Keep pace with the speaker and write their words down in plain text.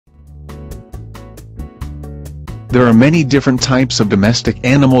There are many different types of domestic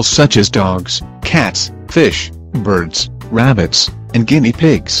animals such as dogs, cats, fish, birds, rabbits, and guinea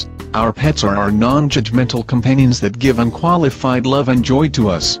pigs. Our pets are our non-judgmental companions that give unqualified love and joy to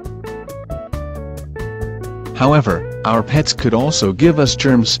us. However, our pets could also give us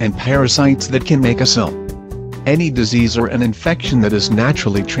germs and parasites that can make us ill. Any disease or an infection that is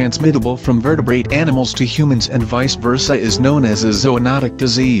naturally transmittable from vertebrate animals to humans and vice versa is known as a zoonotic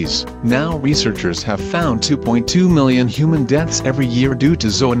disease. Now researchers have found 2.2 million human deaths every year due to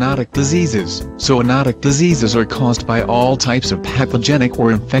zoonotic diseases. Zoonotic diseases are caused by all types of pathogenic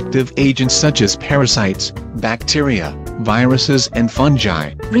or infective agents such as parasites, bacteria, viruses and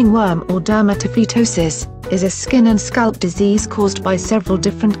fungi. Ringworm or dermatophytosis is a skin and scalp disease caused by several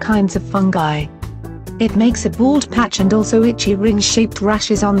different kinds of fungi. It makes a bald patch and also itchy ring-shaped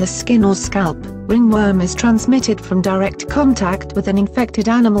rashes on the skin or scalp. Ringworm is transmitted from direct contact with an infected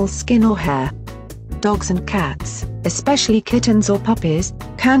animal's skin or hair. Dogs and cats, especially kittens or puppies,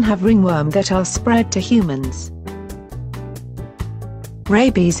 can have ringworm that are spread to humans.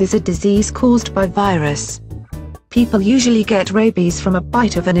 Rabies is a disease caused by virus. People usually get rabies from a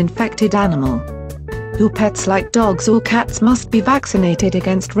bite of an infected animal. Your pets like dogs or cats must be vaccinated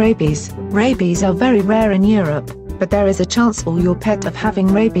against rabies. Rabies are very rare in Europe, but there is a chance for your pet of having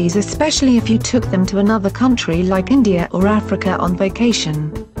rabies, especially if you took them to another country like India or Africa on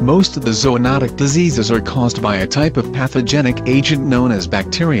vacation. Most of the zoonotic diseases are caused by a type of pathogenic agent known as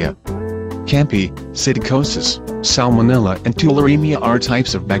bacteria. Psittacosis, Salmonella and Tularemia are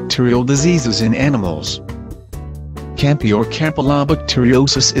types of bacterial diseases in animals. Campi or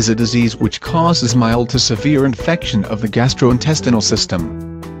Campylobacteriosis is a disease which causes mild to severe infection of the gastrointestinal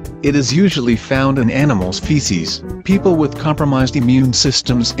system. It is usually found in animals' feces. People with compromised immune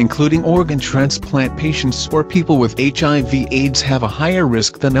systems including organ transplant patients or people with HIV/AIDS have a higher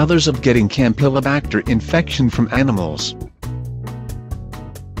risk than others of getting Campylobacter infection from animals.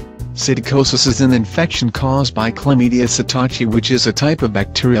 Psittacosis is an infection caused by Chlamydia psittaci, which is a type of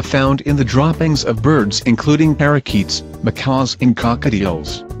bacteria found in the droppings of birds including parakeets, macaws and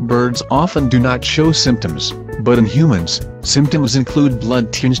cockatiels. Birds often do not show symptoms, but in humans, symptoms include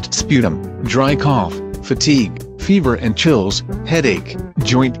blood-tinged sputum, dry cough, fatigue, fever and chills, headache,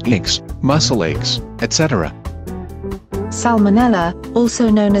 joint aches, muscle aches, etc. Salmonella, also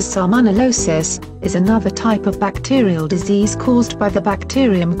known as salmonellosis, is another type of bacterial disease caused by the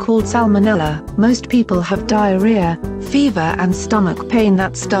bacterium called Salmonella. Most people have diarrhea, fever and stomach pain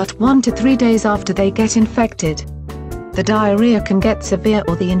that start 1 to 3 days after they get infected. The diarrhea can get severe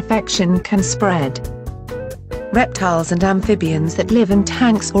or the infection can spread. Reptiles and amphibians that live in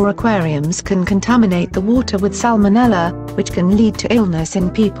tanks or aquariums can contaminate the water with Salmonella, which can lead to illness in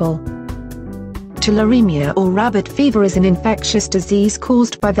people. Tularemia or rabbit fever is an infectious disease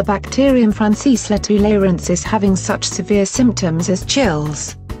caused by the bacterium Francisella tularensis. Having such severe symptoms as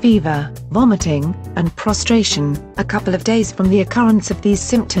chills, fever, vomiting, and prostration. A couple of days from the occurrence of these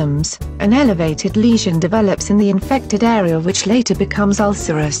symptoms, an elevated lesion develops in the infected area which later becomes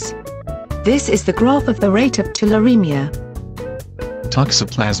ulcerous. This is the graph of the rate of tularemia.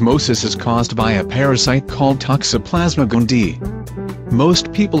 Toxoplasmosis is caused by a parasite called Toxoplasma gondii.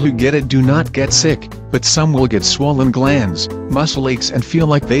 Most people who get it do not get sick, but some will get swollen glands, muscle aches and feel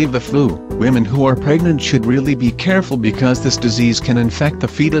like they've the flu. Women who are pregnant should really be careful because this disease can infect the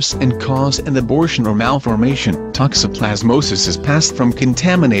fetus and cause an abortion or malformation. Toxoplasmosis is passed from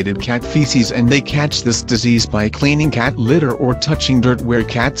contaminated cat feces, and they catch this disease by cleaning cat litter or touching dirt where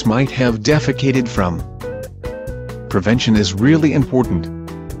cats might have defecated from. Prevention is really important.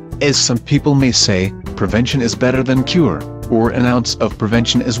 As some people may say, prevention is better than cure, or an ounce of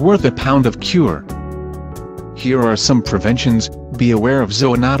prevention is worth a pound of cure. Here are some preventions. Be aware of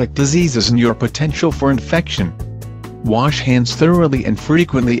zoonotic diseases and your potential for infection. Wash hands thoroughly and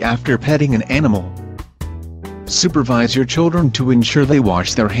frequently after petting an animal. Supervise your children to ensure they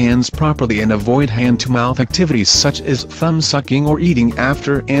wash their hands properly and avoid hand-to-mouth activities such as thumb sucking or eating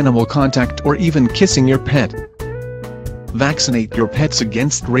after animal contact or even kissing your pet. Vaccinate your pets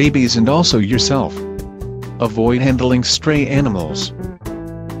against rabies and also yourself. Avoid handling stray animals.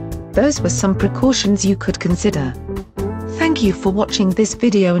 Those were some precautions you could consider. Thank you for watching this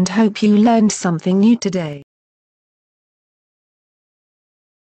video and hope you learned something new today.